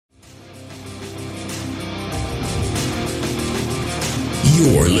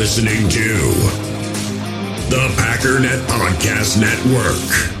You're listening to the Packernet Podcast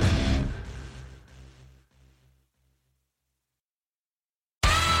Network.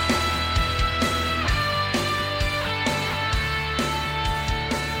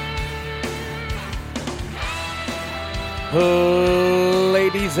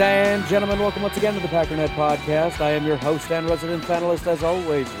 Ladies and gentlemen, welcome once again to the Packernet Podcast. I am your host and resident panelist, as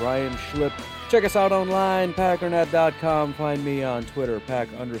always, Ryan Schlip. Check us out online, packernet.com. Find me on Twitter,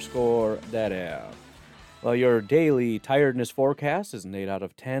 pack_daddy. Well, your daily tiredness forecast is an 8 out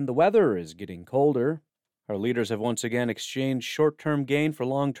of 10. The weather is getting colder. Our leaders have once again exchanged short-term gain for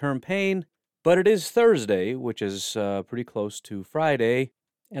long-term pain. But it is Thursday, which is pretty close to Friday.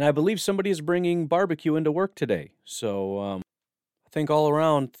 And I believe somebody is bringing barbecue into work today. So I think all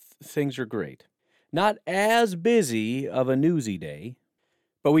around things are great. Not as busy of a newsy day,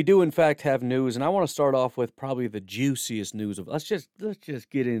 but we do in fact have news. And I want to start off with probably the juiciest news of. Let's just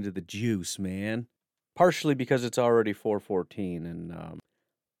get into the juice, man. Partially because it's already 4:14 and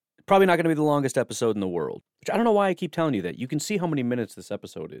probably not going to be the longest episode in the world. Which I don't know why I keep telling you that. You can see how many minutes this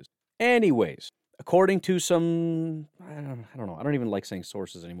episode is. Anyways. According to some, I don't know, I don't even like saying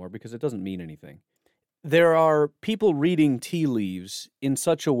sources anymore because it doesn't mean anything. There are people reading tea leaves in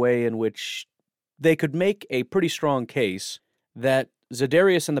such a way in which they could make a pretty strong case that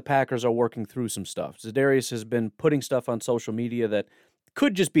Za'Darius and the Packers are working through some stuff. Za'Darius has been putting stuff on social media that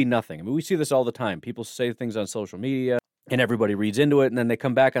could just be nothing. I mean, we see this all the time. People say things on social media and everybody reads into it, and then they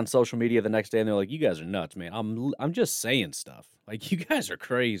come back on social media the next day and they're like, you guys are nuts, man. I'm just saying stuff. Like, you guys are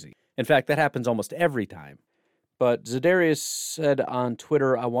crazy. In fact, that happens almost every time. But Za'Darius said on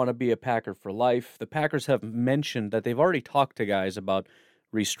Twitter, I want to be a Packer for life. The Packers have mentioned that they've already talked to guys about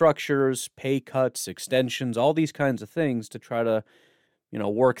restructures, pay cuts, extensions, all these kinds of things to try to,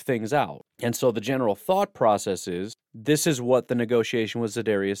 work things out. And so the general thought process is, this is what the negotiation with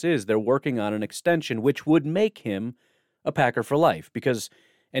Za'Darius is. They're working on an extension, which would make him a Packer for life. Because,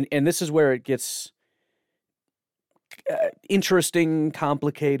 and this is where it gets interesting,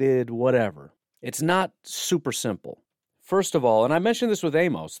 complicated, whatever. It's not super simple. First of all, and I mentioned this with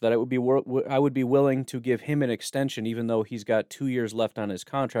Amos, that I would be willing to give him an extension even though he's got 2 years left on his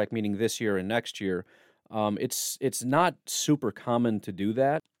contract, meaning this year and next year. It's not super common to do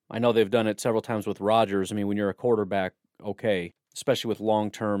that. I know they've done it several times with Rodgers. I mean, when you're a quarterback, okay, especially with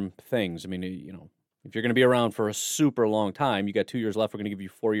long-term things. I mean, if you're going to be around for a super long time, you got 2 years left, we're going to give you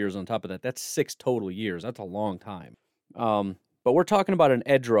 4 years on top of that. That's 6 total years. That's a long time. But we're talking about an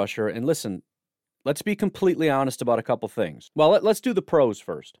edge rusher, and listen, let's be completely honest about a couple things. Well, let's do the pros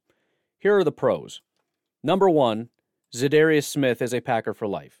first. Here are the pros. Number one, Za'Darius Smith is a Packer for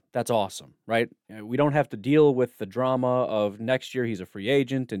life. That's awesome, right? We don't have to deal with the drama of next year he's a free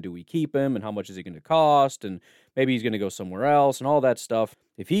agent, and do we keep him, and how much is he going to cost, and maybe he's going to go somewhere else, and all that stuff.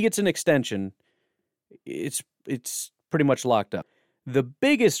 If he gets an extension, it's pretty much locked up. The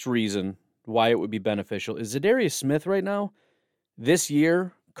biggest reason why it would be beneficial is Za'Darius Smith right now, this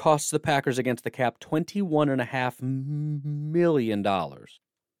year, costs the Packers against the cap $21.5 million.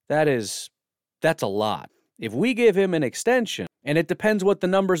 That's a lot. If we give him an extension, and it depends what the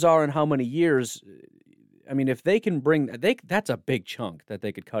numbers are and how many years, I mean, if they can that's a big chunk that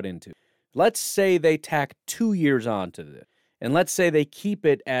they could cut into. Let's say they tack 2 years onto this, and let's say they keep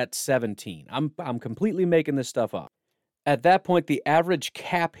it at 17. I'm completely making this stuff up. At that point, the average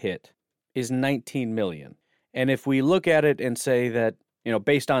cap hit is $19 million. And if we look at it and say that,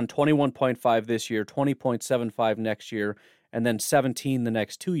 based on 21.5 this year, 20.75 next year, and then 17 the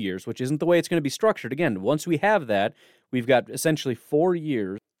next 2 years, which isn't the way it's going to be structured. Again, once we have that, we've got essentially 4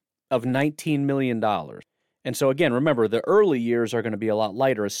 years of $19 million. And so again, remember, the early years are going to be a lot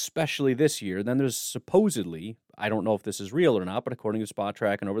lighter, especially this year. Then there's supposedly, I don't know if this is real or not, but according to Spot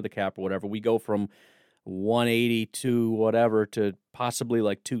Track and Over the Cap or whatever, we go from 180 to whatever to possibly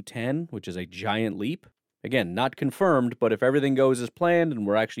like 210, which is a giant leap. Again, not confirmed, but if everything goes as planned and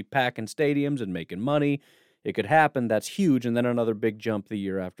we're actually packing stadiums and making money, it could happen. That's huge. And then another big jump the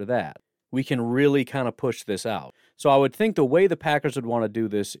year after that. We can really kind of push this out. So I would think the way the Packers would want to do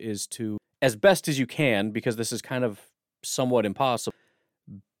this is to, as best as you can, because this is kind of somewhat impossible,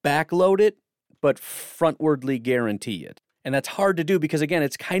 backload it, but frontwardly guarantee it. And that's hard to do because, again,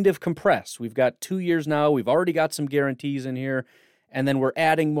 it's kind of compressed. We've got 2 years now. We've already got some guarantees in here. And then we're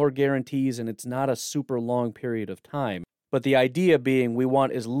adding more guarantees, and it's not a super long period of time. But the idea being we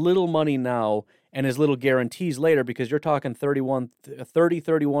want as little money now and as little guarantees later, because you're talking 30, 31, and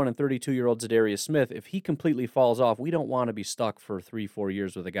 32-year-old Za'Darius Smith. If he completely falls off, we don't want to be stuck for 3-4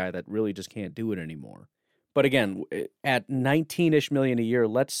 years with a guy that really just can't do it anymore. But again, at 19-ish million a year,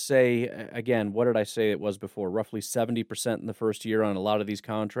 let's say, again, what did I say it was before? Roughly 70% in the first year on a lot of these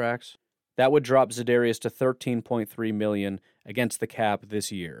contracts. That would drop Za'Darius to $13.3 million against the cap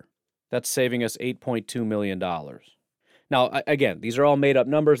this year. That's saving us $8.2 million. Now, again, these are all made-up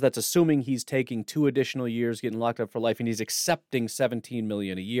numbers. That's assuming he's taking 2 additional years, getting locked up for life, and he's accepting $17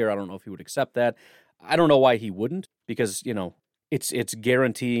 million a year. I don't know if he would accept that. I don't know why he wouldn't, because, it's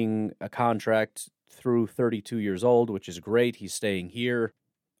guaranteeing a contract through 32 years old, which is great. He's staying here.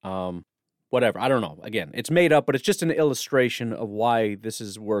 Whatever. I don't know. Again, it's made up, but it's just an illustration of why this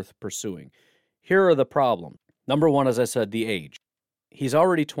is worth pursuing. Here are the problems. Number one, as I said, the age. He's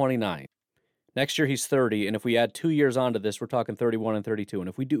already 29. Next year he's 30, and if we add 2 years onto this, we're talking 31 and 32. And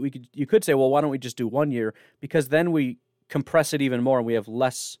if you could say, well, why don't we just do 1 year? Because then we compress it even more, and we have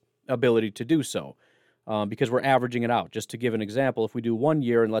less ability to do so. Because we're averaging it out. Just to give an example, if we do 1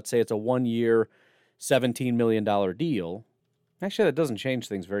 year, and let's say it's a 1 year, $17 million deal. Actually, that doesn't change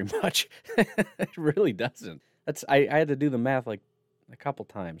things very much. It really doesn't. I had to do the math like a couple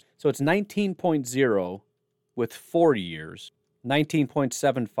times. So it's 19.0 with 4 years,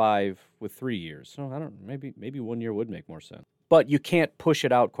 19.75 with 3 years. So I don't know, maybe 1 year would make more sense. But you can't push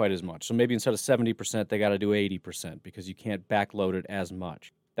it out quite as much. So maybe instead of 70%, they got to do 80% because you can't backload it as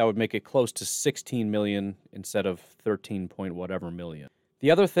much. That would make it close to 16 million instead of 13 point whatever million.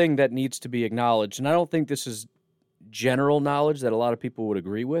 The other thing that needs to be acknowledged, and I don't think this is general knowledge that a lot of people would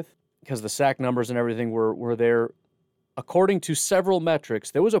agree with, because the sack numbers and everything were there. According to several metrics,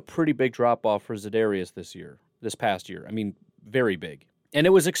 there was a pretty big drop-off for Za'Darius this past year. I mean, very big. And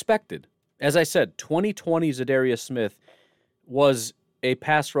it was expected. As I said, 2020 Za'Darius Smith was a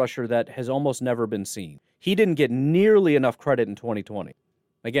pass rusher that has almost never been seen. He didn't get nearly enough credit in 2020.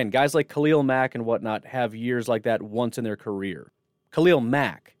 Again, guys like Khalil Mack and whatnot have years like that once in their career. Khalil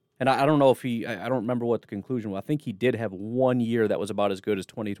Mack, and I don't know if I don't remember what the conclusion was. I think he did have 1 year that was about as good as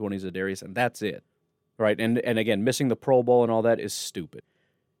 2020 Za'Darius, and that's it. Right? And again, missing the Pro Bowl and all that is stupid.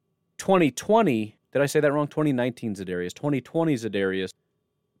 2020, did I say that wrong? 2019 Za'Darius. 2020 Za'Darius,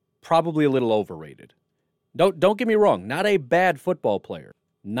 probably a little overrated. Don't get me wrong, not a bad football player.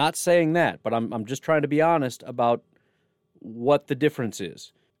 Not saying that, but I'm just trying to be honest about what the difference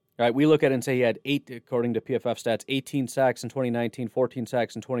is. Right, we look at it and say he had 8, according to PFF stats, 18 sacks in 2019, 14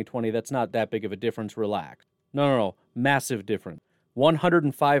 sacks in 2020. That's not that big of a difference. Relax. No. Massive difference.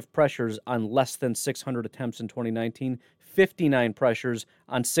 105 pressures on less than 600 attempts in 2019, 59 pressures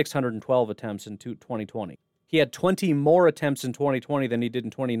on 612 attempts in 2020. He had 20 more attempts in 2020 than he did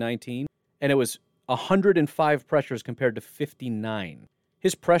in 2019, and it was 105 pressures compared to 59.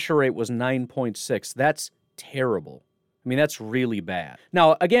 His pressure rate was 9.6. That's terrible. I mean, that's really bad.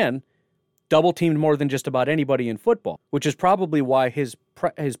 Now, again, double-teamed more than just about anybody in football, which is probably why his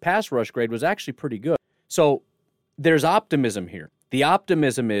pass rush grade was actually pretty good. So there's optimism here. The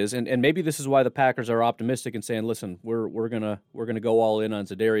optimism is, and maybe this is why the Packers are optimistic and saying, listen, we're gonna go all in on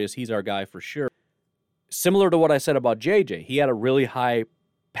Za'Darius. He's our guy for sure. Similar to what I said about JJ, he had a really high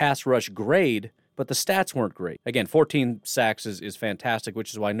pass rush grade, but the stats weren't great. Again, 14 sacks is fantastic,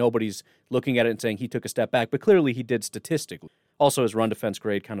 which is why nobody's looking at it and saying he took a step back, but clearly he did statistically. Also, his run defense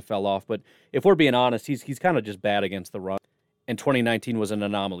grade kind of fell off, but if we're being honest, he's kind of just bad against the run, and 2019 was an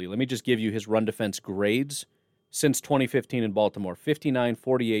anomaly. Let me just give you his run defense grades since 2015 in Baltimore: 59,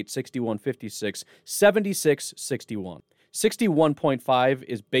 48, 61, 56, 76, 61. 61.5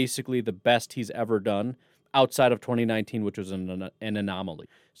 is basically the best he's ever done outside of 2019, which was an anomaly.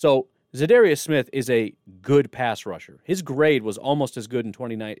 So Za'Darius Smith is a good pass rusher. His grade was almost as good in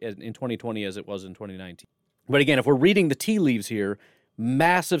 2020 as it was in 2019. But again, if we're reading the tea leaves here,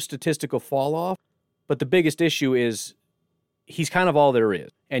 massive statistical fall off, but the biggest issue is he's kind of all there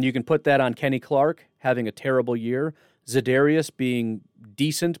is. And you can put that on Kenny Clark having a terrible year, Za'Darius being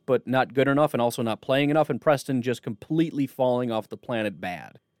decent but not good enough and also not playing enough, and Preston just completely falling off the planet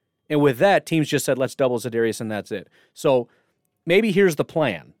bad. And with that, teams just said, let's double Za'Darius and that's it. So maybe here's the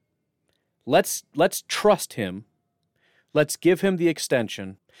plan. Let's trust him. Let's give him the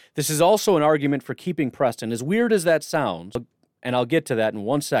extension. This is also an argument for keeping Preston. As weird as that sounds, and I'll get to that in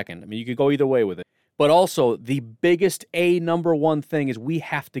 1 second. I mean, you could go either way with it. But also, the biggest number one thing is we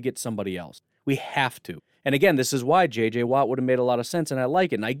have to get somebody else. We have to. And again, this is why J.J. Watt would have made a lot of sense, and I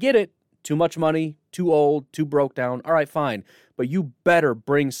like it. And I get it. Too much money, too old, too broke down. All right, fine. But you better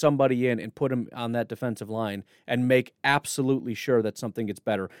bring somebody in and put him on that defensive line and make absolutely sure that something gets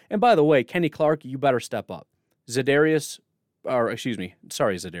better. And by the way, Kenny Clark, you better step up. Za'Darius,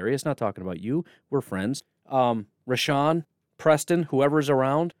 not talking about you. We're friends. Rashawn, Preston, whoever's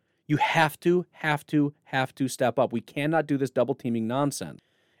around, you have to step up. We cannot do this double teaming nonsense.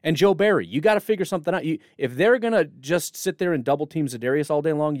 And Joe Barry, you got to figure something out. If they're going to just sit there and double team Za'Darius all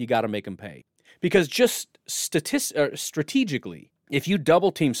day long, you got to make them pay. Because just strategically, if you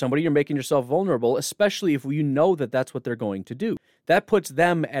double team somebody, you're making yourself vulnerable, especially if you know that that's what they're going to do. That puts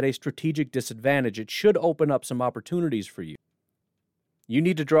them at a strategic disadvantage. It should open up some opportunities for you. You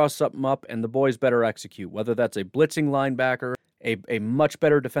need to draw something up, and the boys better execute, whether that's a blitzing linebacker, a much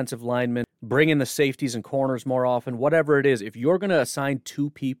better defensive lineman, bring in the safeties and corners more often, whatever it is. If you're going to assign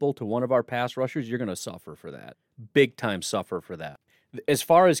 2 people to one of our pass rushers, you're going to suffer for that. Big time suffer for that. As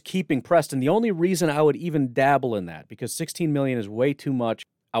far as keeping Preston, the only reason I would even dabble in that, because $16 million is way too much.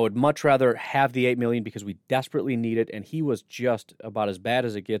 I would much rather have the $8 million because we desperately need it, and he was just about as bad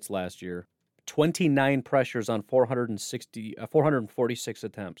as it gets last year. 29 pressures on 446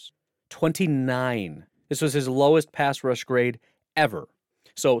 attempts. 29. This was his lowest pass rush grade ever.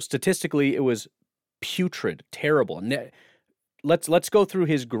 So statistically, it was putrid, terrible. Let's go through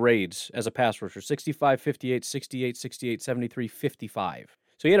his grades as a pass rusher. 65, 58, 68, 68, 73, 55.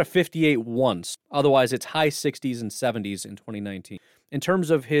 So he had a 58 once. Otherwise, it's high 60s and 70s in 2019. In terms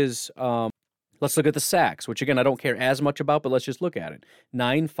of his, let's look at the sacks, which again, I don't care as much about, but let's just look at it.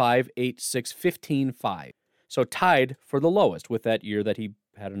 9, 5, 8, 6, 15, 5. So tied for the lowest with that year that he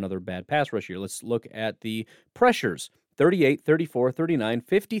had another bad pass rush year. Let's look at the pressures. 38, 34, 39,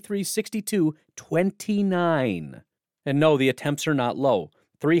 53, 62, 29. And no, the attempts are not low.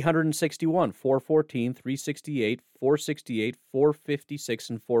 361, 414, 368, 468, 456,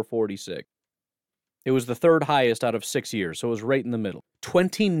 and 446. It was the third highest out of 6 years, so it was right in the middle.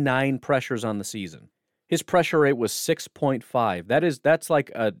 29 pressures on the season. His pressure rate was 6.5. That's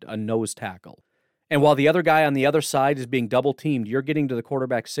like a nose tackle. And while the other guy on the other side is being double teamed, you're getting to the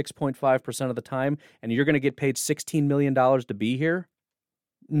quarterback 6.5% of the time, and you're going to get paid $16 million to be here?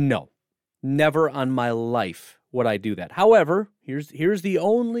 No. Never on my life would I do that. However, here's the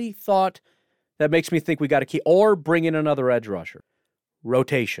only thought that makes me think we got to keep, or bring in another edge rusher.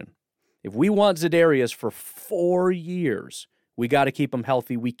 Rotation. If we want Za'Darius for 4 years, we got to keep him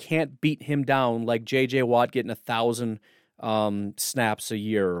healthy. We can't beat him down like J.J. Watt getting 1,000 snaps a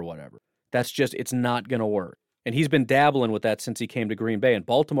year or whatever. That's just, it's not going to work. And he's been dabbling with that since he came to Green Bay. In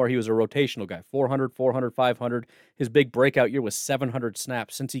Baltimore, he was a rotational guy, 400, 400, 500. His big breakout year was 700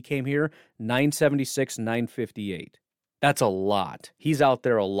 snaps. Since he came here, 976, 958. That's a lot. He's out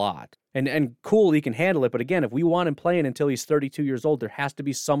there a lot. And cool, he can handle it. But again, if we want him playing until he's 32 years old, there has to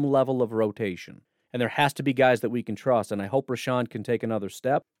be some level of rotation. And there has to be guys that we can trust. And I hope Rashawn can take another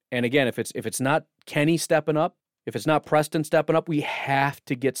step. And again, if it's not Kenny stepping up, if it's not Preston stepping up, we have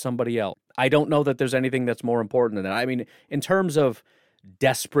to get somebody else. I don't know that there's anything that's more important than that. I mean, in terms of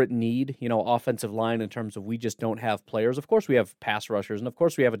desperate need, offensive line, in terms of we just don't have players. Of course we have pass rushers, and of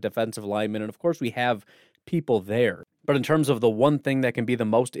course we have a defensive lineman, and of course we have people there. But in terms of the one thing that can be the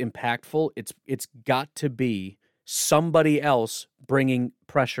most impactful, it's got to be somebody else bringing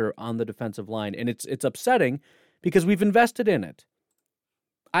pressure on the defensive line. And it's upsetting because we've invested in it.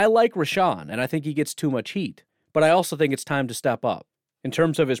 I like Rashawn, and I think he gets too much heat. But I also think it's time to step up. In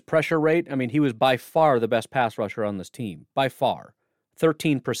terms of his pressure rate, I mean, he was by far the best pass rusher on this team. By far.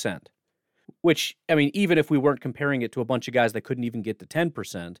 13%. Which, I mean, even if we weren't comparing it to a bunch of guys that couldn't even get to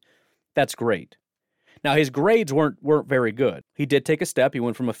 10%, that's great. Now, his grades weren't very good. He did take a step. He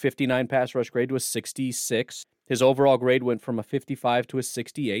went from a 59 pass rush grade to a 66. His overall grade went from a 55 to a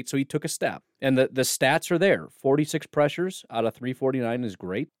 68, so he took a step. And the stats are there. 46 pressures out of 349 is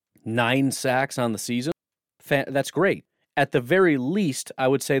great. 9 sacks on the season. That's great. At the very least, I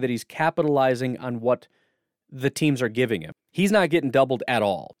would say that he's capitalizing on what the teams are giving him. He's not getting doubled at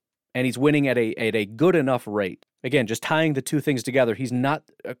all, and he's winning at a good enough rate. Again, just tying the two things together, he's not,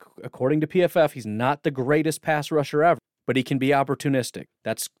 according to PFF, he's not the greatest pass rusher ever, but he can be opportunistic.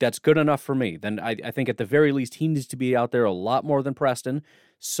 That's good enough for me. Then I think at the very least, he needs to be out there a lot more than Preston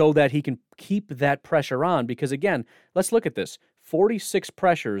so that he can keep that pressure on, because again, let's look at this. 46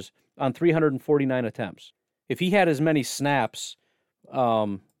 pressures on 349 attempts. If he had as many snaps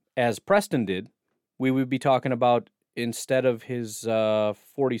as Preston did, we would be talking about, instead of his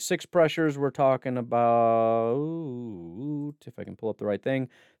 46 pressures, we're talking about, if I can pull up the right thing,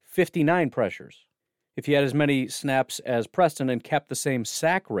 59 pressures. If he had as many snaps as Preston and kept the same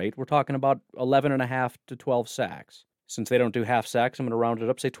sack rate, we're talking about 11.5 to 12 sacks. Since they don't do half sacks, I'm going to round it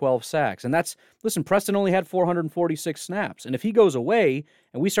up, say 12 sacks. And listen, Preston only had 446 snaps. And if he goes away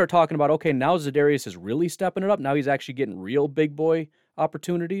and we start talking about, okay, now Za'Darius is really stepping it up, now he's actually getting real big boy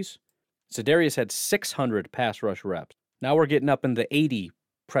opportunities. Za'Darius had 600 pass rush reps. Now we're getting up in the 80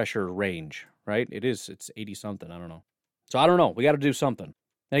 pressure range, right? It's 80 something, I don't know. So I don't know, we got to do something.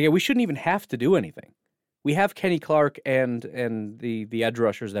 And again, we shouldn't even have to do anything. We have Kenny Clark and the edge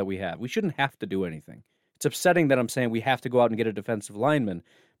rushers that we have. We shouldn't have to do anything. It's upsetting that I'm saying we have to go out and get a defensive lineman,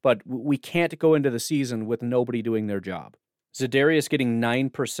 but we can't go into the season with nobody doing their job. Za'Darius getting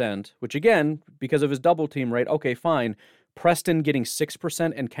 9%, which again, because of his double team rate, okay, fine. Preston getting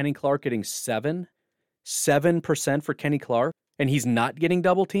 6% and Kenny Clark getting 7%. 7% for Kenny Clark, and he's not getting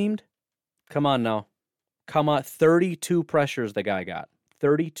double teamed? Come on now. Come on. 32 pressures the guy got.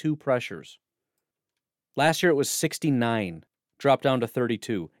 32 pressures. Last year it was 69. Dropped down to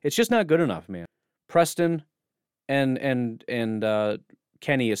 32. It's just not good enough, man. Preston and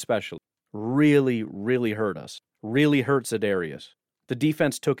Kenny especially really, really hurt us. Really hurt Za'Darius. The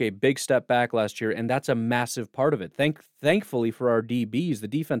defense took a big step back last year, and that's a massive part of it. Thankfully for our DBs, the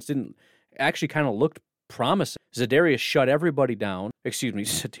defense didn't actually kind of looked promising. Za'Darius shut everybody down.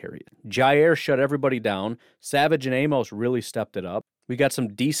 Jaire shut everybody down. Savage and Amos really stepped it up. We got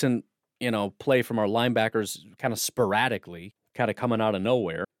some decent, play from our linebackers kind of sporadically, kind of coming out of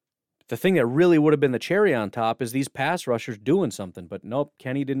nowhere. The thing that really would have been the cherry on top is these pass rushers doing something, but nope,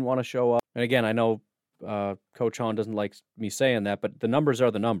 Kenny didn't want to show up. And again, I know Coach Hahn doesn't like me saying that, but the numbers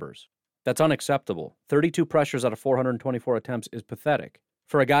are the numbers. That's unacceptable. 32 pressures out of 424 attempts is pathetic.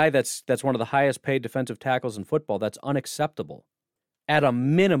 For a guy that's one of the highest paid defensive tackles in football, that's unacceptable. At a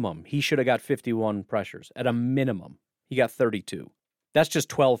minimum, he should have got 51 pressures. At a minimum, he got 32. That's just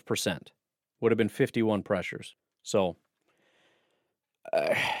 12%. Would have been 51 pressures. So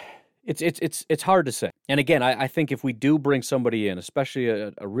it's hard to say. And again, I think if we do bring somebody in, especially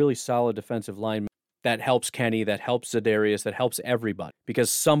a really solid defensive lineman, that helps Kenny, that helps Za'Darius, that helps everybody,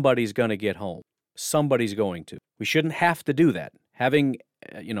 because somebody's going to get home. Somebody's going to. We shouldn't have to do that. Having,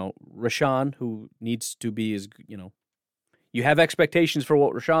 Rashawn, who needs to be, you have expectations for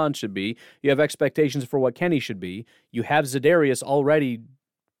what Rashawn should be. You have expectations for what Kenny should be. You have Za'Darius already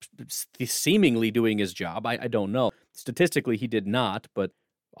seemingly doing his job. I don't know. Statistically, he did not, but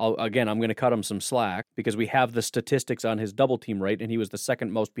I'm going to cut him some slack because we have the statistics on his double team rate, and he was the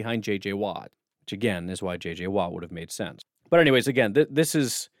second most behind J.J. Watt, which again is why J.J. Watt would have made sense. But anyways, again, this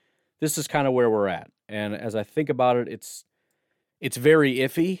is kind of where we're at. And as I think about it, it's very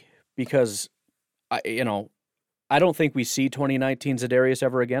iffy because, I don't think we see 2019 Za'Darius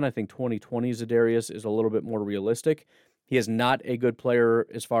ever again. I think 2020 Za'Darius is a little bit more realistic. He is not a good player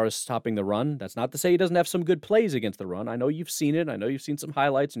as far as stopping the run. That's not to say he doesn't have some good plays against the run. I know you've seen it. I know you've seen some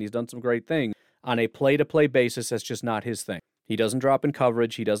highlights, and he's done some great things. On a play-to-play basis, that's just not his thing. He doesn't drop in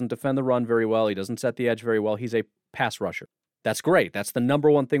coverage. He doesn't defend the run very well. He doesn't set the edge very well. He's a pass rusher. That's great. That's the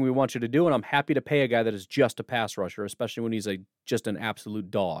number one thing we want you to do, and I'm happy to pay a guy that is just a pass rusher, especially when he's just an absolute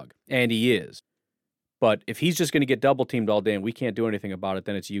dog. And he is. But if he's just going to get double-teamed all day and we can't do anything about it,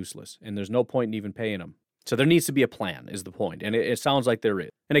 then it's useless, and there's no point in even paying him. So there needs to be a plan, is the point, and it sounds like there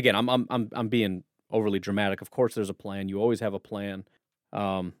is. And again, I'm being overly dramatic. Of course, there's a plan. You always have a plan.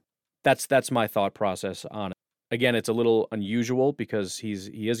 That's my thought process on it. Again, it's a little unusual because he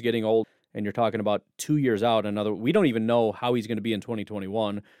is getting old, and you're talking about 2 years out. We don't even know how he's going to be in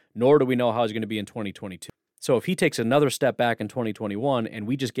 2021, nor do we know how he's going to be in 2022. So if he takes another step back in 2021, and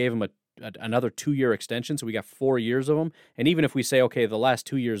we just gave him another 2-year extension, so we got 4 years of him, and even if we say, okay, the last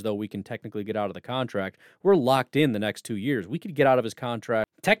 2 years, though, we can technically get out of the contract, we're locked in the next 2 years. We could get out of his contract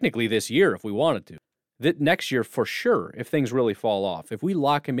technically this year if we wanted to. Next year, for sure, if things really fall off. If we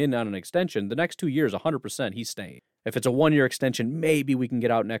lock him in on an extension, the next 2 years, 100%, he's staying. If it's a 1-year extension, maybe we can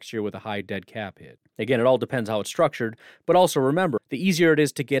get out next year with a high dead cap hit. Again, it all depends how it's structured, but also remember, the easier it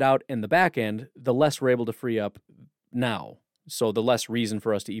is to get out in the back end, the less we're able to free up now. So the less reason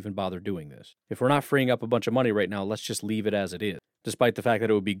for us to even bother doing this. If we're not freeing up a bunch of money right now, let's just leave it as it is, despite the fact that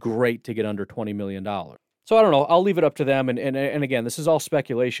it would be great to get under $20 million. So I don't know. I'll leave it up to them. And again, this is all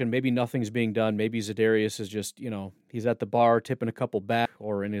speculation. Maybe nothing's being done. Maybe Za'Darius is just, he's at the bar tipping a couple back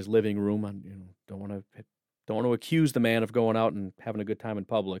or in his living room. Don't want to accuse the man of going out and having a good time in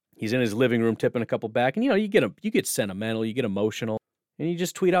public. He's in his living room tipping a couple back, and you get sentimental, you get emotional, and you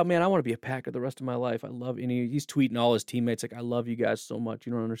just tweet out, "Man, I want to be a Packer the rest of my life. I love." And he's tweeting all his teammates like, "I love you guys so much.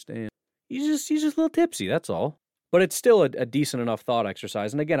 You don't understand." He's just a little tipsy. That's all. But it's still a decent enough thought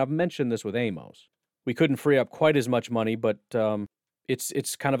exercise. And again, I've mentioned this with Amos. We couldn't free up quite as much money, but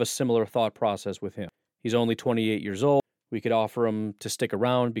it's kind of a similar thought process with him. He's only 28 years old. We could offer him to stick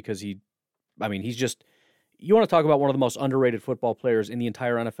around because he's just. You want to talk about one of the most underrated football players in the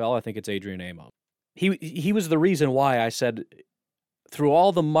entire NFL? I think it's Adrian Amos. He was the reason why I said, through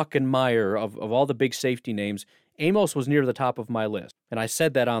all the muck and mire of all the big safety names, Amos was near the top of my list. And I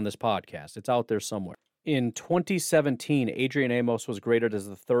said that on this podcast. It's out there somewhere. In 2017, Adrian Amos was graded as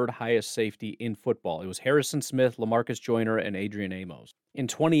the third highest safety in football. It was Harrison Smith, LaMarcus Joyner, and Adrian Amos. In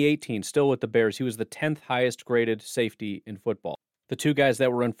 2018, still with the Bears, he was the 10th highest graded safety in football. The two guys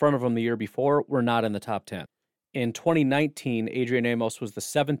that were in front of him the year before were not in the top 10. In 2019, Adrian Amos was the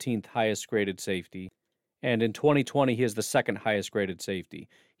 17th highest graded safety, and in 2020, he is the second highest graded safety.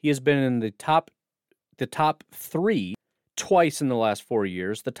 He has been in the top 3 twice in the last 4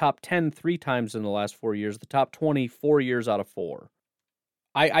 years, the top 10 3 times in the last 4 years, the top 20 4 years out of 4.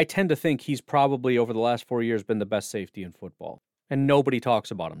 I tend to think he's probably, over the last 4 years, been the best safety in football. And nobody talks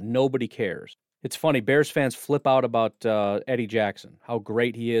about him. Nobody cares. It's funny, Bears fans flip out about Eddie Jackson, how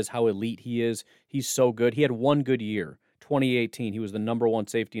great he is, how elite he is. He's so good. He had one good year, 2018. He was the number 1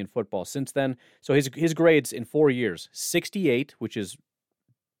 safety in football. Since then, so his grades in 4 years, 68, which is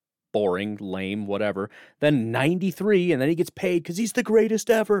boring, lame, whatever, then 93, and then he gets paid because he's the greatest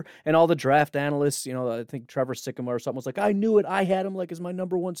ever. And all the draft analysts, I think Trevor Sycamore or something was like, I knew it. I had him like as my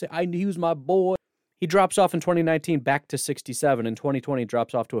number 1 safety. I knew he was my boy. He drops off in 2019 back to 67. In 2020,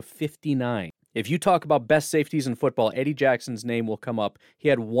 drops off to a 59. If you talk about best safeties in football, Eddie Jackson's name will come up. He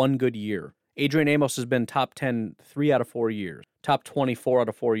had one good year. Adrian Amos has been top 10 3 out of 4 years, top 24 out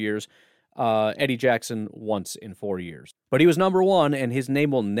of 4 years. Eddie Jackson once in 4 years. But he was number 1, and his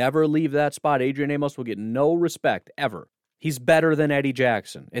name will never leave that spot. Adrian Amos will get no respect, ever. He's better than Eddie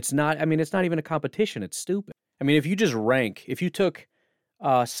Jackson. It's not even a competition. It's stupid. If you just rank, if you took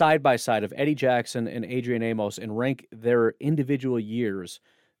side by side of Eddie Jackson and Adrian Amos and rank their individual years,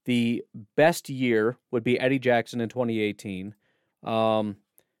 the best year would be Eddie Jackson in 2018.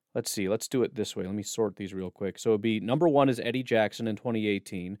 Let's see. Let's do it this way. Let me sort these real quick. So it would be number 1 is Eddie Jackson in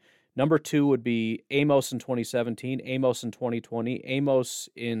 2018. Number 2 would be Amos in 2017, Amos in 2020, Amos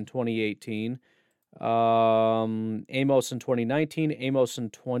in 2018, Amos in 2019, Amos in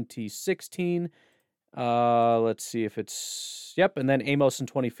 2016. Let's see if it's... Yep, and then Amos in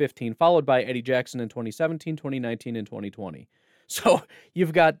 2015, followed by Eddie Jackson in 2017, 2019, and 2020. So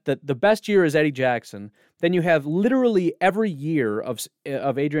you've got the best year is Eddie Jackson. Then you have literally every year of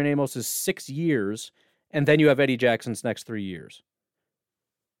Adrian Amos's 6 years, and then you have Eddie Jackson's next 3 years.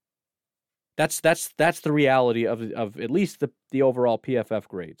 That's the reality of at least the overall PFF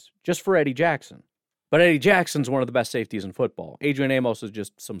grades, just for Eddie Jackson. But Eddie Jackson's one of the best safeties in football. Adrian Amos is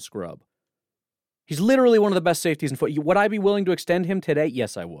just some scrub. He's literally one of the best safeties in football. Would I be willing to extend him today?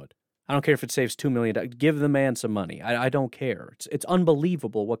 Yes, I would. I don't care if it saves $2 million. Give the man some money. I don't care. It's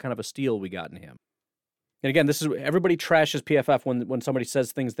unbelievable what kind of a steal we got in him. And again, this is everybody trashes PFF when somebody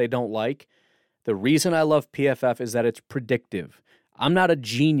says things they don't like. The reason I love PFF is that it's predictive. I'm not a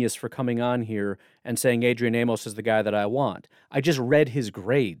genius for coming on here and saying Adrian Amos is the guy that I want. I just read his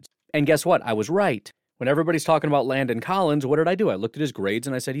grades. And guess what? I was right. When everybody's talking about Landon Collins, what did I do? I looked at his grades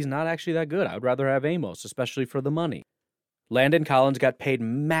and I said, he's not actually that good. I would rather have Amos, especially for the money. Landon Collins got paid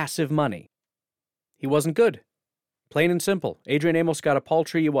massive money. He wasn't good. Plain and simple. Adrian Amos got a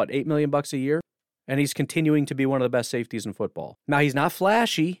paltry, $8 million a year? And he's continuing to be one of the best safeties in football. Now, he's not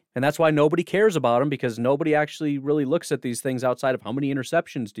flashy, and that's why nobody cares about him, because nobody actually really looks at these things outside of how many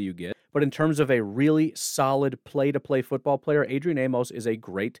interceptions do you get. But in terms of a really solid play-to-play football player, Adrian Amos is a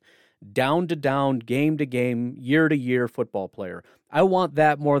great down-to-down, game-to-game, year-to-year football player. I want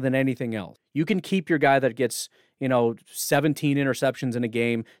that more than anything else. You can keep your guy that gets, 17 interceptions in a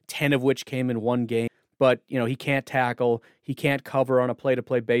game, 10 of which came in one game. But, he can't tackle. He can't cover on a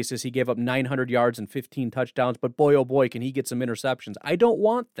play-to-play basis. He gave up 900 yards and 15 touchdowns. But boy, oh boy, can he get some interceptions. I don't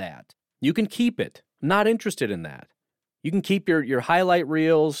want that. You can keep it. I'm not interested in that. You can keep your highlight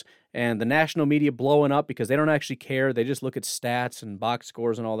reels and the national media blowing up because they don't actually care. They just look at stats and box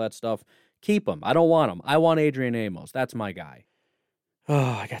scores and all that stuff. Keep them. I don't want them. I want Adrian Amos. That's my guy. Oh,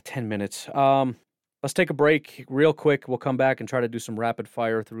 I got 10 minutes. Let's take a break real quick. We'll come back and try to do some rapid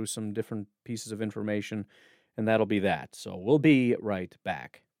fire through some different pieces of information, and that'll be that. So we'll be right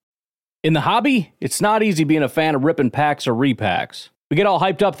back. In the hobby, it's not easy being a fan of ripping packs or repacks. We get all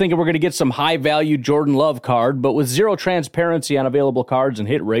hyped up thinking we're going to get some high-value Jordan Love card, but with zero transparency on available cards and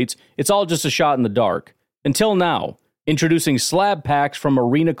hit rates, it's all just a shot in the dark. Until now. Introducing slab packs from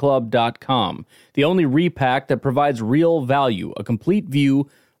arenaclub.com, the only repack that provides real value, a complete view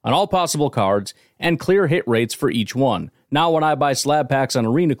on all possible cards, and clear hit rates for each one. Now when I buy slab packs on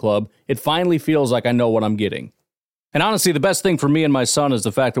Arena Club, it finally feels like I know what I'm getting. And honestly, the best thing for me and my son is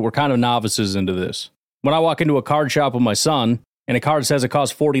the fact that we're kind of novices into this. When I walk into a card shop with my son, and a card says it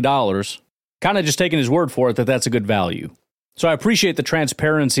costs $40, kind of just taking his word for it that that's a good value. So I appreciate the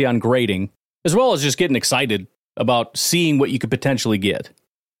transparency on grading, as well as just getting excited about seeing what you could potentially get.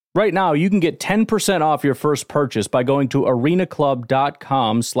 Right now, you can get 10% off your first purchase by going to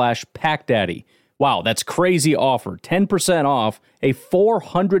arenaclub.com/packdaddy. Wow, that's crazy offer. 10% off a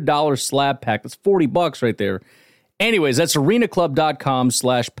 $400 slab pack. That's $40 right there. Anyways, that's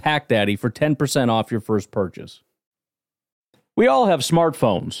arenaclub.com/packdaddy for 10% off your first purchase. We all have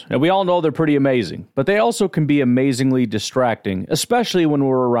smartphones, and we all know they're pretty amazing, but they also can be amazingly distracting, especially when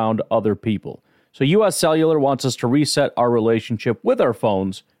we're around other people. So US Cellular wants us to reset our relationship with our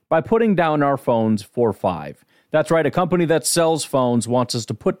phones by putting down our phones for $5. That's right, a company that sells phones wants us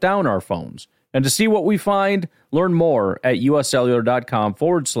to put down our phones. And to see what we find, learn more at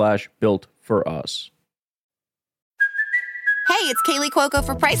uscellular.com/built for us. Hey, it's Kaylee Cuoco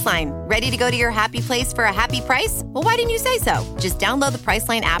for Priceline. Ready to go to your happy place for a happy price? Well, why didn't you say so? Just download the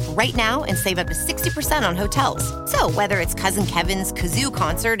Priceline app right now and save up to 60% on hotels. So whether it's Cousin Kevin's Kazoo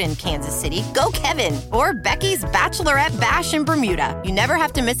Concert in Kansas City, go Kevin, or Becky's Bachelorette Bash in Bermuda, you never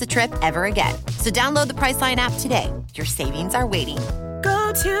have to miss a trip ever again. So download the Priceline app today. Your savings are waiting.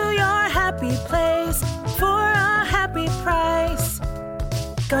 Go to your happy place for a happy price.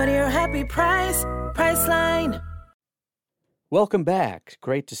 Go to your happy price, Priceline. Welcome back.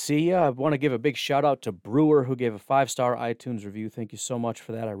 Great to see you. I want to give a big shout out to Brewer, who gave a 5-star iTunes review. Thank you so much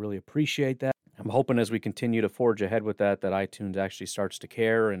for that. I really appreciate that. I'm hoping as we continue to forge ahead with that iTunes actually starts to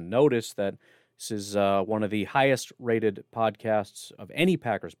care and notice that this is one of the highest rated podcasts of any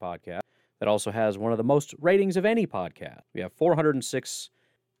Packers podcast. That also has one of the most ratings of any podcast. We have 406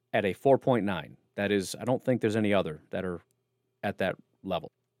 at a 4.9. That is, I don't think there's any other that are at that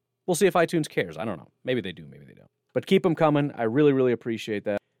level. We'll see if iTunes cares. I don't know. Maybe they do, maybe they don't. But keep them coming. I really, really appreciate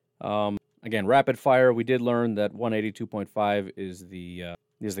that. Again, rapid fire, we did learn that 182.5 is the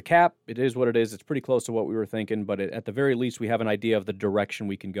cap. It is what it is. It's pretty close to what we were thinking, but at the very least, we have an idea of the direction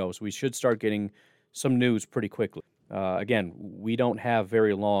we can go. So we should start getting some news pretty quickly. Again, we don't have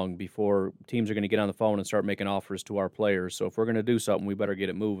very long before teams are going to get on the phone and start making offers to our players. So if we're going to do something, we better get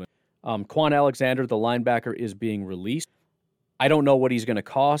it moving. Quan Alexander, the linebacker, is being released. I don't know what he's going to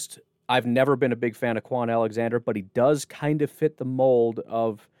cost. I've never been a big fan of Quan Alexander, but he does kind of fit the mold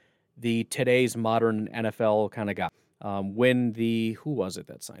of the today's modern NFL kind of guy. Who was it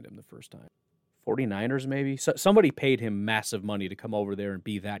that signed him the first time? 49ers maybe? Somebody paid him massive money to come over there and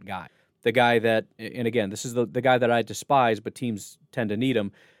be that guy. The guy that, and again, this is the guy that I despise, but teams tend to need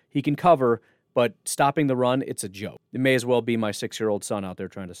him. He can cover, but stopping the run, it's a joke. It may as well be my 6-year-old son out there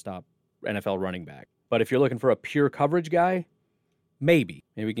trying to stop NFL running back. But if you're looking for a pure coverage guy, maybe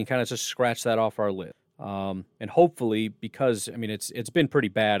we can kind of just scratch that off our list. And hopefully, because, I mean, it's been pretty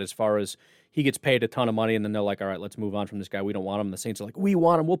bad as far as he gets paid a ton of money, and then they're like, all right, let's move on from this guy. We don't want him. And the Saints are like, we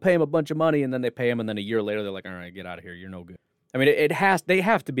want him. We'll pay him a bunch of money. And then they pay him, and then a year later, they're like, all right, get out of here. You're no good. I mean, they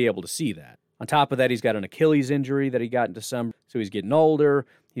have to be able to see that. On top of that, he's got an Achilles injury that he got in December, so he's getting older.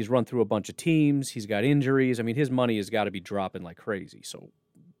 He's run through a bunch of teams. He's got injuries. I mean, his money has got to be dropping like crazy. So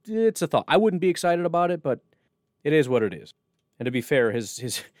it's a thought. I wouldn't be excited about it, but it is what it is. And to be fair,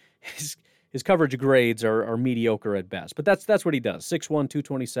 his coverage grades are mediocre at best. But that's what he does. 6'1",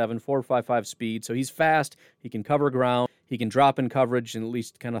 227, 4.55 speed. So he's fast. He can cover ground. He can drop in coverage and at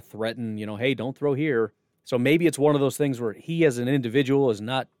least kind of threaten, hey, don't throw here. So maybe it's one of those things where he as an individual is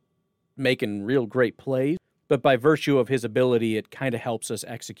not making real great plays, but by virtue of his ability, it kind of helps us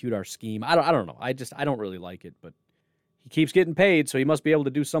execute our scheme. I don't know. I don't really like it, but he keeps getting paid, so he must be able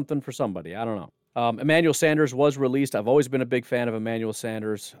to do something for somebody. I don't know. Emmanuel Sanders was released. I've always been a big fan of Emmanuel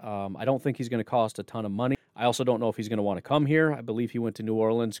Sanders. I don't think he's going to cost a ton of money. I also don't know if he's going to want to come here. I believe he went to New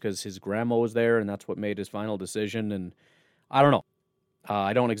Orleans because his grandma was there, and that's what made his final decision. And I don't know.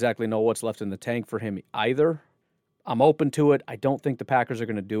 I don't exactly know what's left in the tank for him either. I'm open to it. I don't think the Packers are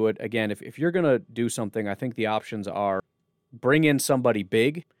going to do it. Again, if you're going to do something, I think the options are bring in somebody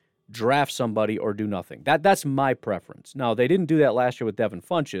big, draft somebody, or do nothing. That's my preference. Now, they didn't do that last year with Devin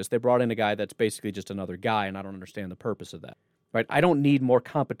Funchess. They brought in a guy that's basically just another guy, and I don't understand the purpose of that. Right? I don't need more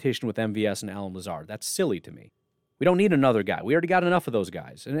competition with MVS and Allen Lazard. That's silly to me. We don't need another guy. We already got enough of those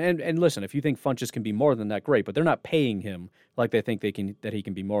guys. And listen, if you think Funchess can be more than that, great. But they're not paying him like they think that he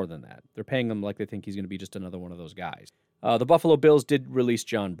can be more than that. They're paying him like they think he's going to be just another one of those guys. The Buffalo Bills did release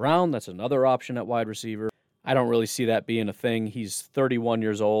John Brown. That's another option at wide receiver. I don't really see that being a thing. He's 31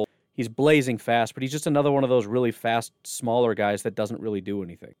 years old. He's blazing fast, but he's just another one of those really fast, smaller guys that doesn't really do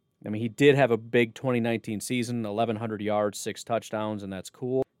anything. I mean, he did have a big 2019 season, 1,100 yards, 6 touchdowns, and that's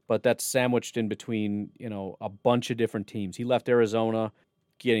cool. But that's sandwiched in between, a bunch of different teams. He left Arizona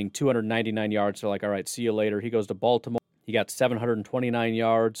getting 299 yards. So like, all right, see you later. He goes to Baltimore. He got 729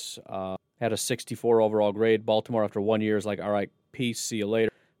 yards, had a 64 overall grade. Baltimore after 1 year is like, all right, peace, see you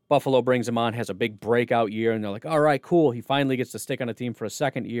later. Buffalo brings him on, has a big breakout year, and they're like, all right, cool. He finally gets to stick on a team for a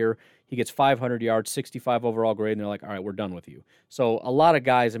second year. He gets 500 yards, 65 overall grade, and they're like, all right, we're done with you. So a lot of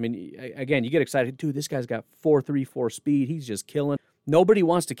guys, I mean, again, you get excited. Dude, this guy's got 4.34 speed. He's just killing. Nobody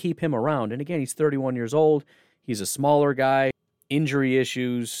wants to keep him around. And again, he's 31 years old. He's a smaller guy. Injury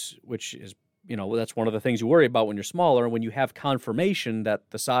issues, which is, that's one of the things you worry about when you're smaller. And when you have confirmation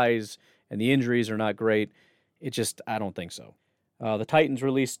that the size and the injuries are not great, I don't think so. The Titans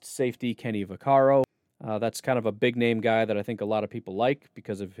released safety Kenny Vaccaro. That's kind of a big-name guy that I think a lot of people like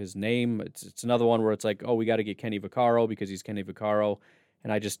because of his name. It's another one where it's like, oh, we got to get Kenny Vaccaro because he's Kenny Vaccaro.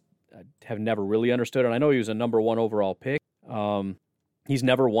 And I have never really understood it. I know he was a number 1 overall pick. He's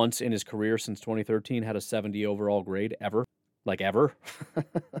never once in his career since 2013 had a 70 overall grade, ever. Like, ever.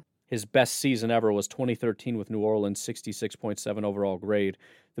 His best season ever was 2013 with New Orleans, 66.7 overall grade.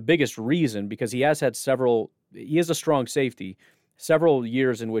 The biggest reason, because he is a strong safety, several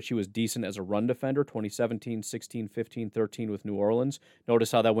years in which he was decent as a run defender, 2017, 16, 15, 13 with New Orleans.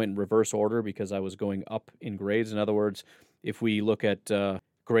 Notice how that went in reverse order because I was going up in grades. In other words, if we look at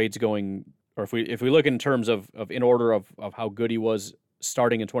grades going, or if we look in terms of in order of how good he was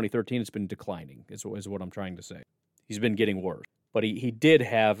starting in 2013, it's been declining, is what I'm trying to say. He's been getting worse. But he did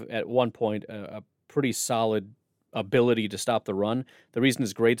have, at one point, a pretty solid ability to stop the run. The reason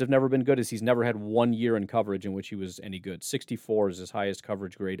his grades have never been good is he's never had 1 year in coverage in which he was any good. 64 is his highest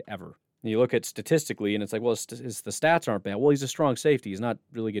coverage grade ever. And you look at statistically, and it's like, well, the stats aren't bad. Well, he's a strong safety. He's not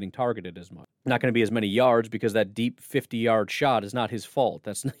really getting targeted as much. Not going to be as many yards because that deep 50-yard shot is not his fault.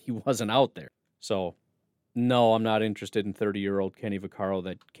 He wasn't out there. So, no, I'm not interested in 30-year-old Kenny Vaccaro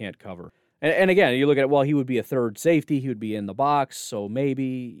that can't cover. And again, you look at it, well, he would be a third safety. He would be in the box, so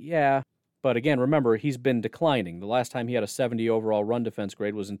maybe, yeah. But again, remember, he's been declining. The last time he had a 70 overall run defense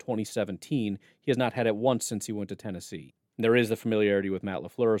grade was in 2017. He has not had it once since he went to Tennessee. And there is the familiarity with Matt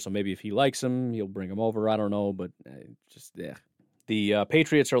LaFleur, so maybe if he likes him, he'll bring him over. I don't know, but The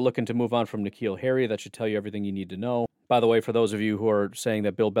Patriots are looking to move on from N'Keal Harry. That should tell you everything you need to know. By the way, for those of you who are saying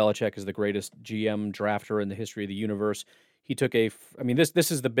that Bill Belichick is the greatest GM drafter in the history of the universe, he took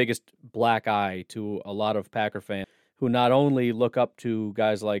this is the biggest black eye to a lot of Packer fans who not only look up to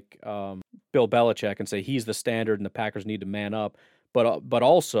guys like Bill Belichick and say he's the standard and the Packers need to man up, but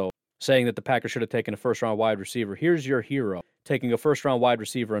also saying that the Packers should have taken a first-round wide receiver. Here's your hero taking a first-round wide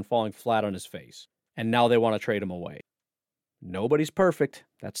receiver and falling flat on his face, and now they want to trade him away. Nobody's perfect.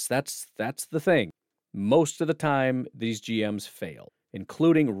 That's the thing. Most of the time, these GMs fail,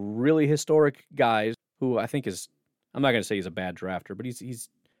 including really historic guys who I think I'm not going to say he's a bad drafter, but he's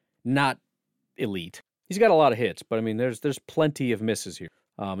not elite. He's got a lot of hits, but I mean, there's plenty of misses here,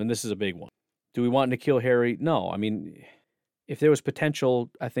 and this is a big one. Do we want N'Keal Harry? No. I mean, if there was potential,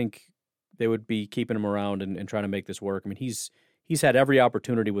 I think they would be keeping him around and trying to make this work. I mean, he's had every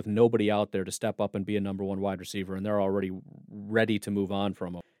opportunity with nobody out there to step up and be a number 1 wide receiver, and they're already ready to move on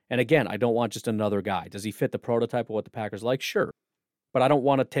from him. And again, I don't want just another guy. Does he fit the prototype of what the Packers like? Sure. But I don't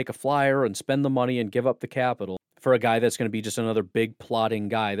want to take a flyer and spend the money and give up the capital for a guy that's going to be just another big plotting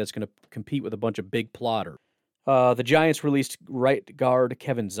guy that's going to compete with a bunch of big plotters. The Giants released right guard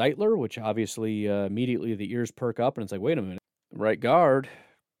Kevin Zeitler, which obviously immediately the ears perk up, and it's like, wait a minute, right guard?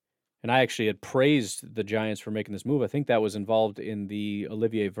 And I actually had praised the Giants for making this move. I think that was involved in the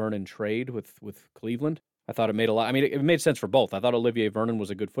Olivier Vernon trade with Cleveland. I thought it made a lot. I mean, it made sense for both. I thought Olivier Vernon was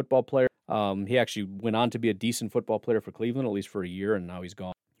a good football player. He actually went on to be a decent football player for Cleveland, at least for a year, and now he's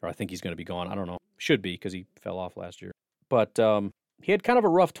gone. Or I think he's going to be gone. I don't know. Should be, because he fell off last year. But he had kind of a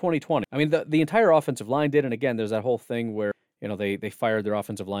rough 2020. I mean, the entire offensive line did, and again, there's that whole thing where, they fired their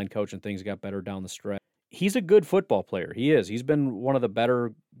offensive line coach and things got better down the stretch. He's a good football player. He is. He's been one of the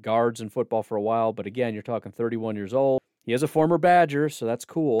better guards in football for a while, but again, you're talking 31 years old. He is a former Badger, so that's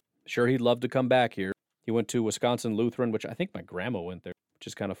cool. Sure, he'd love to come back here. He went to Wisconsin Lutheran, which I think my grandma went there, which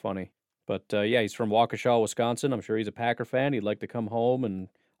is kind of funny. But yeah, he's from Waukesha, Wisconsin. I'm sure he's a Packer fan. He'd like to come home and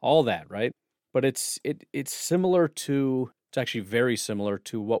all that, right? But it's similar to, it's actually very similar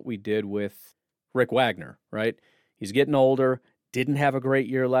to what we did with Rick Wagner, right? He's getting older, didn't have a great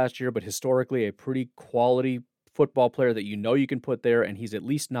year last year, but historically a pretty quality football player that you can put there, and he's at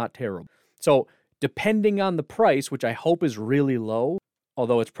least not terrible. So depending on the price, which I hope is really low,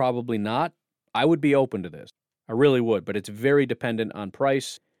 although it's probably not, I would be open to this. I really would, but it's very dependent on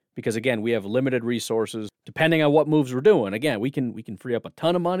price because, again, we have limited resources. Depending on what moves we're doing, again, we can free up a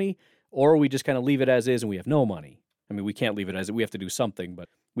ton of money, or we just kind of leave it as is and we have no money. I mean, we can't leave it as is. We have to do something, but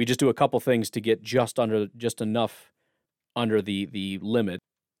we just do a couple things to get just enough under the limit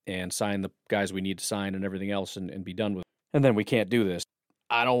and sign the guys we need to sign and everything else and be done with it. And then we can't do this.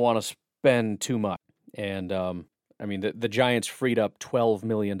 I don't want to spend too much. And I mean, the Giants freed up $12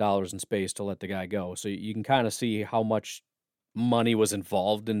 million in space to let the guy go. So you can kind of see how much money was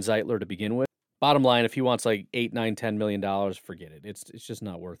involved in Zeitler to begin with. Bottom line, if he wants like $8, $9, $10 million, forget it. It's just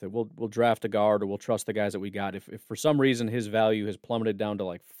not worth it. We'll draft a guard, or we'll trust the guys that we got. If for some reason his value has plummeted down to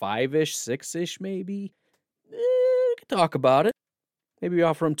like 5-ish, 6-ish maybe, we could talk about it. Maybe we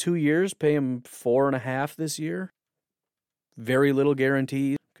offer him 2 years, pay him 4.5 this year. Very little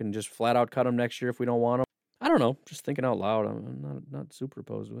guarantee. Can just flat out cut him next year if we don't want him. I don't know. Just thinking out loud. I'm not super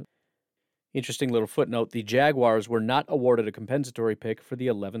opposed to it. Interesting little footnote. The Jaguars were not awarded a compensatory pick for the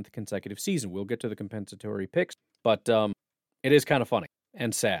 11th consecutive season. We'll get to the compensatory picks, but it is kind of funny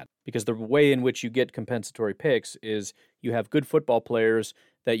and sad because the way in which you get compensatory picks is you have good football players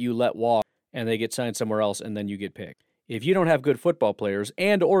that you let walk and they get signed somewhere else and then you get picked. If you don't have good football players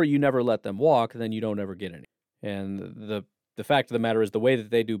and or you never let them walk, then you don't ever get any. And the fact of the matter is the way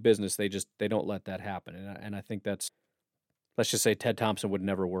that they do business, they don't let that happen. And I think that's, let's just say Ted Thompson would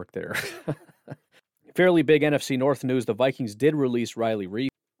never work there. Fairly big NFC North news. The Vikings did release Riley Reiff.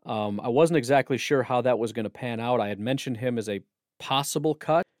 I wasn't exactly sure how that was going to pan out. I had mentioned him as a possible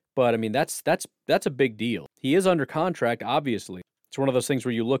cut, but I mean, that's a big deal. He is under contract, obviously. It's one of those things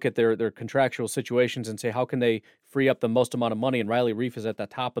where you look at their contractual situations and say, how can they free up the most amount of money? And Riley Reiff is at the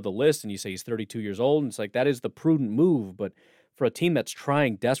top of the list, and you say he's 32 years old, and it's like, that is the prudent move. But for a team that's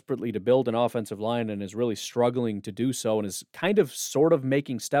trying desperately to build an offensive line and is really struggling to do so and is kind of sort of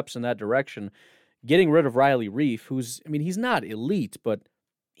making steps in that direction, getting rid of Riley Reiff, he's not elite, but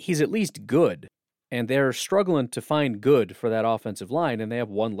he's at least good. And they're struggling to find good for that offensive line, and they have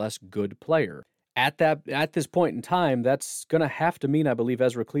one less good player. At this point in time, that's going to have to mean, I believe,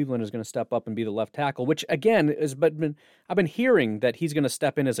 Ezra Cleveland is going to step up and be the left tackle, which, again, I've been hearing that he's going to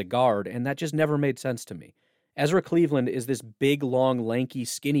step in as a guard, and that just never made sense to me. Ezra Cleveland is this big, long, lanky,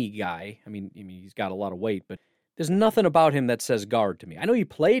 skinny guy. I mean, he's got a lot of weight, but there's nothing about him that says guard to me. I know he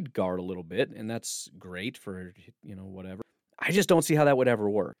played guard a little bit, and that's great for, whatever. I just don't see how that would ever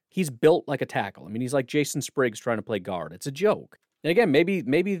work. He's built like a tackle. I mean, he's like Jason Spriggs trying to play guard. It's a joke. And again,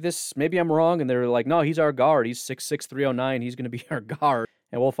 maybe I'm wrong, and they're like, no, he's our guard. He's 6'6", 309. He's going to be our guard,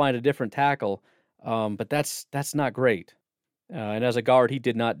 and we'll find a different tackle. But that's not great. And as a guard, he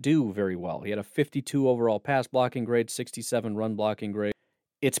did not do very well. He had a 52 overall pass blocking grade, 67 run blocking grade.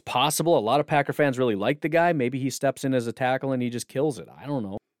 It's possible. A lot of Packer fans really like the guy. Maybe he steps in as a tackle and he just kills it. I don't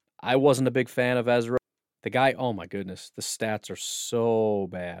know. I wasn't a big fan of Ezra. The guy, oh my goodness, the stats are so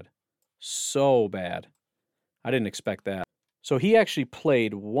bad. So bad. I didn't expect that. So he actually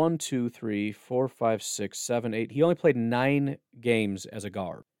played 1, 2, 3, 4, 5, 6, 7, 8. He only played 9 games as a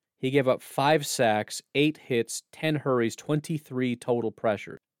guard. He gave up 5 sacks, 8 hits, 10 hurries, 23 total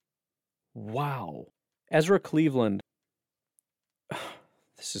pressures. Wow. Ezra Cleveland.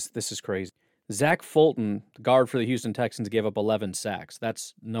 This is crazy. Zach Fulton, the guard for the Houston Texans, gave up 11 sacks.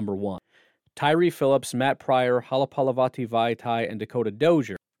 That's number 1. Tyree Phillips, Matt Pryor, Halapalavati Vaitai, and Dakota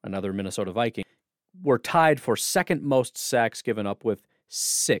Dozier, another Minnesota Viking, were tied for second most sacks given up with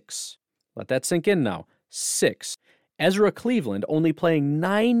 6. Let that sink in now. 6. Ezra Cleveland, only playing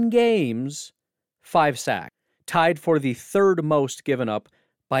 9 games, 5 sacks. Tied for the third most given up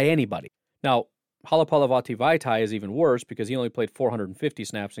by anybody. Now, Halapalavati Vaitai is even worse because he only played 450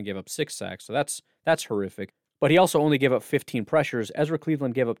 snaps and gave up 6 sacks, so that's horrific. But he also only gave up 15 pressures. Ezra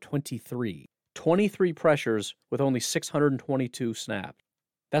Cleveland gave up 23. 23 pressures with only 622 snaps.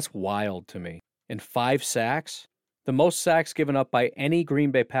 That's wild to me. And 5 sacks? The most sacks given up by any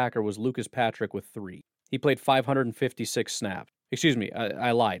Green Bay Packer was Lucas Patrick with 3. He played 556 snaps. Excuse me,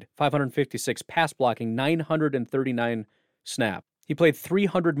 I lied. 556 pass blocking, 939 snaps. He played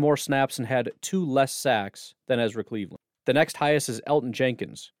 300 more snaps and had 2 less sacks than Ezra Cleveland. The next highest is Elton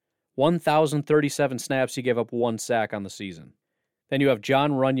Jenkins. 1,037 snaps, he gave up 1 sack on the season. Then you have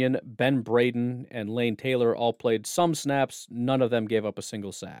John Runyon, Ben Braden, and Lane Taylor all played some snaps. None of them gave up a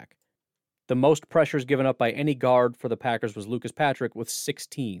single sack. The most pressures given up by any guard for the Packers was Lucas Patrick with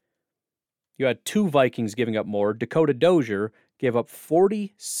 16. You had 2 Vikings giving up more. Dakota Dozier gave up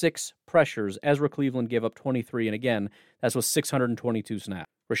 46 pressures. Ezra Cleveland gave up 23, and again, that's with 622 snaps.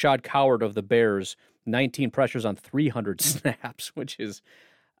 Rashad Coward of the Bears, 19 pressures on 300 snaps, which is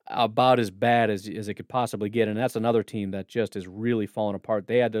about as bad as it could possibly get, and that's another team that just is really falling apart.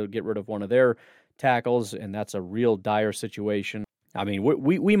 They had to get rid of one of their tackles, and that's a real dire situation. I mean,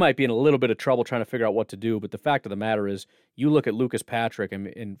 we might be in a little bit of trouble trying to figure out what to do, but the fact of the matter is, you look at Lucas Patrick,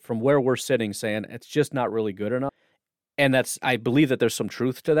 and from where we're sitting saying it's just not really good enough, and I believe that there's some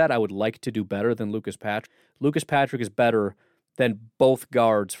truth to that. I would like to do better than Lucas Patrick. Lucas Patrick is better than both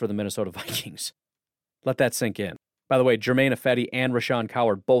guards for the Minnesota Vikings. Let that sink in. By the way, Jermaine Ifedi and Rashawn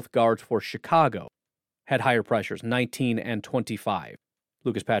Coward, both guards for Chicago. had higher pressures, 19 and 25.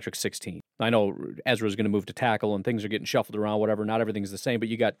 Lucas Patrick, 16. I know Ezra's going to move to tackle and things are getting shuffled around, whatever. Not everything's the same, but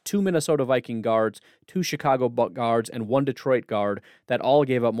you got 2 Minnesota Viking guards, 2 Chicago guards, and 1 Detroit guard that all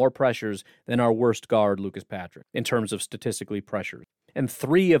gave up more pressures than our worst guard, Lucas Patrick, in terms of statistically pressures. And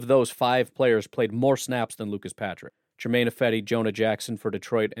 3 of those 5 players played more snaps than Lucas Patrick. Jermaine Ifedi, Jonah Jackson for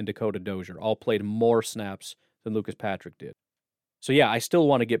Detroit, and Dakota Dozier all played more snaps than Lucas Patrick did. So yeah, I still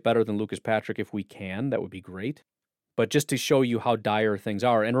want to get better than Lucas Patrick if we can. That would be great. But just to show you how dire things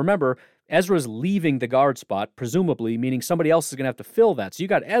are. And remember, Ezra's leaving the guard spot, presumably, meaning somebody else is going to have to fill that. So you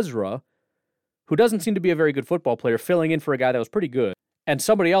got Ezra, who doesn't seem to be a very good football player, filling in for a guy that was pretty good, and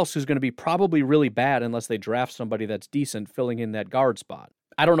somebody else who's going to be probably really bad unless they draft somebody that's decent filling in that guard spot.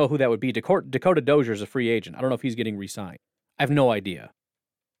 I don't know who that would be. Dakota Dozier is a free agent. I don't know if he's getting re-signed. I have no idea.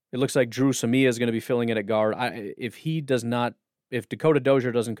 It looks like Drew Samia is going to be filling in at guard. If Dakota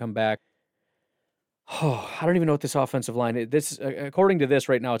Dozier doesn't come back, I don't even know what this offensive line is. This, according to this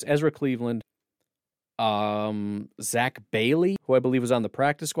right now, it's Ezra Cleveland, Zach Bailey, who I believe was on the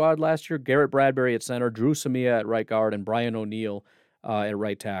practice squad last year, Garrett Bradbury at center, Drew Samia at right guard, and Brian O'Neill at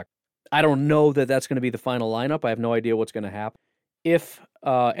right tackle. I don't know that that's going to be the final lineup. I have no idea what's going to happen. If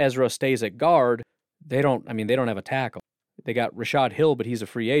Ezra stays at guard, they don't have a tackle. They got Rashad Hill, but he's a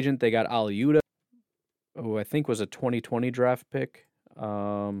free agent. They got Aliuda, who I think was a 2020 draft pick.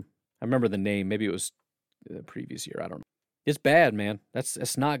 I remember the name. Maybe it was the previous year. I don't know. It's bad, man.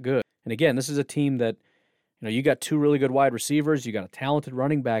 That's not good. And again, this is a team that, you got 2 really good wide receivers. You got a talented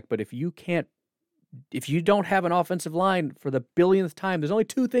running back. But if you don't have an offensive line for the billionth time, there's only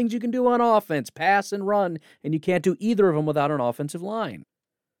 2 things you can do on offense, pass and run, and you can't do either of them without an offensive line.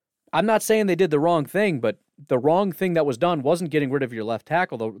 I'm not saying they did the wrong thing, but the wrong thing that was done wasn't getting rid of your left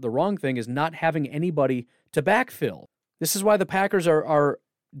tackle. The wrong thing is not having anybody to backfill. This is why the Packers are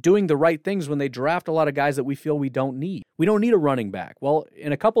doing the right things when they draft a lot of guys that we feel we don't need. We don't need a running back. Well,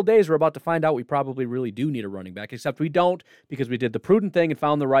 in a couple days, we're about to find out we probably really do need a running back, except we don't because we did the prudent thing and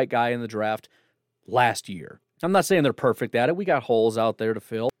found the right guy in the draft last year. I'm not saying they're perfect at it. We got holes out there to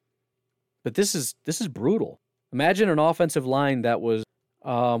fill. But this is brutal. Imagine an offensive line that was,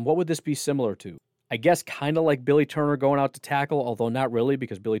 what would this be similar to? I guess kind of like Billy Turner going out to tackle, although not really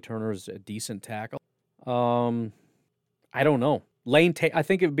because Billy Turner is a decent tackle. I don't know. I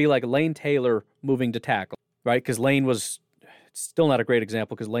think it would be like Lane Taylor moving to tackle, right? Because Lane was still not a great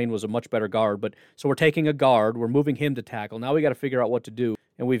example because Lane was a much better guard. But so we're taking a guard, we're moving him to tackle. Now we got to figure out what to do.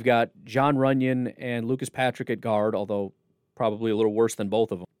 And we've got John Runyon and Lucas Patrick at guard, although probably a little worse than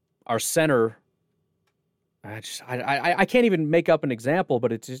both of them. Our center, I can't even make up an example,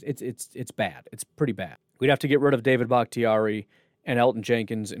 but it's bad. It's pretty bad. We'd have to get rid of David Bakhtiari and Elton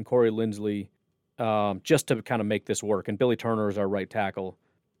Jenkins and Corey Linsley. Just to kind of make this work. And Billy Turner is our right tackle.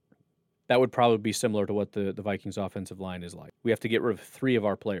 That would probably be similar to what the Vikings offensive line is like. We have to get rid of 3 of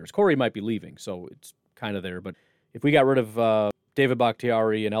our players. Corey might be leaving, so it's kind of there. But if we got rid of David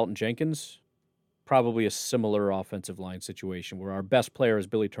Bakhtiari and Elton Jenkins, probably a similar offensive line situation where our best player is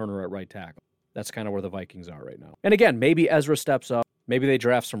Billy Turner at right tackle. That's kind of where the Vikings are right now. And again, maybe Ezra steps up. Maybe they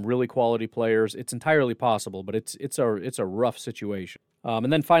draft some really quality players. It's entirely possible, but it's a rough situation.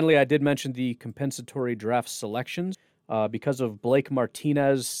 And then finally, I did mention the compensatory draft selections because of Blake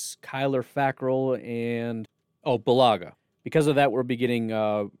Martinez, Kyler Fackrell, and Bulaga. Because of that, we'll be getting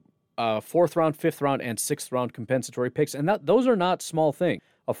 4th round, 5th round, and 6th round compensatory picks, and those are not small things.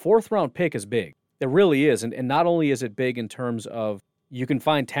 A 4th round pick is big. It really is, and not only is it big in terms of you can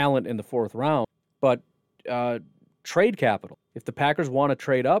find talent in the 4th round, but trade capital. If the Packers want to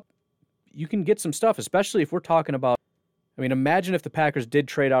trade up, you can get some stuff, especially if we're talking about, imagine if the Packers did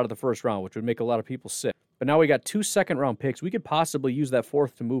trade out of the 1st round, which would make a lot of people sick. But now we got 2 second-round picks. We could possibly use that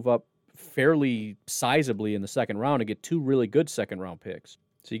 4th to move up fairly sizably in the 2nd round and get 2 really good second-round picks.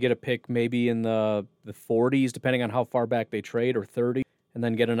 So you get a pick maybe in the 40s, depending on how far back they trade, or 30, and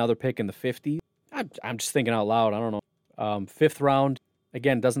then get another pick in the 50s. I'm just thinking out loud. I don't know. 5th round,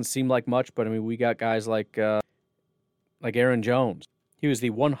 again, doesn't seem like much, but we got guys like Aaron Jones. He was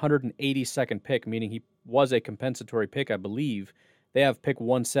the 182nd pick, meaning he was a compensatory pick, I believe. They have pick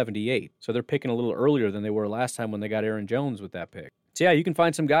 178, so they're picking a little earlier than they were last time when they got Aaron Jones with that pick. So yeah, you can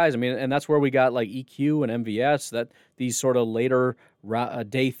find some guys. And that's where we got like EQ and MVS, that these sort of later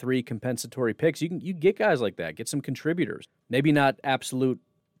day 3 compensatory picks. You get guys like that, get some contributors. Maybe not absolute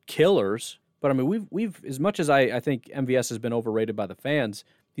killers, but we've as much as I think MVS has been overrated by the fans,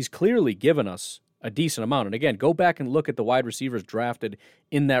 he's clearly given us a decent amount. And again, go back and look at the wide receivers drafted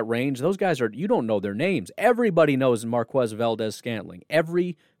in that range. Those guys you don't know their names. Everybody knows Marquez Valdes-Scantling.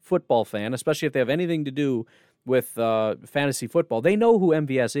 Every football fan, especially if they have anything to do with fantasy football, they know who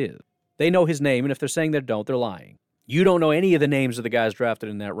MVS is. They know his name, and if they're saying they don't, they're lying. You don't know any of the names of the guys drafted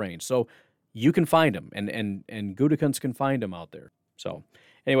in that range, so you can find them, and Gutekunst can find them out there. So,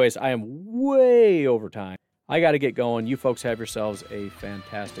 anyways, I am way over time. I got to get going. You folks have yourselves a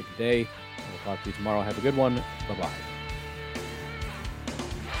fantastic day. We'll talk to you tomorrow. Have a good one. Bye-bye.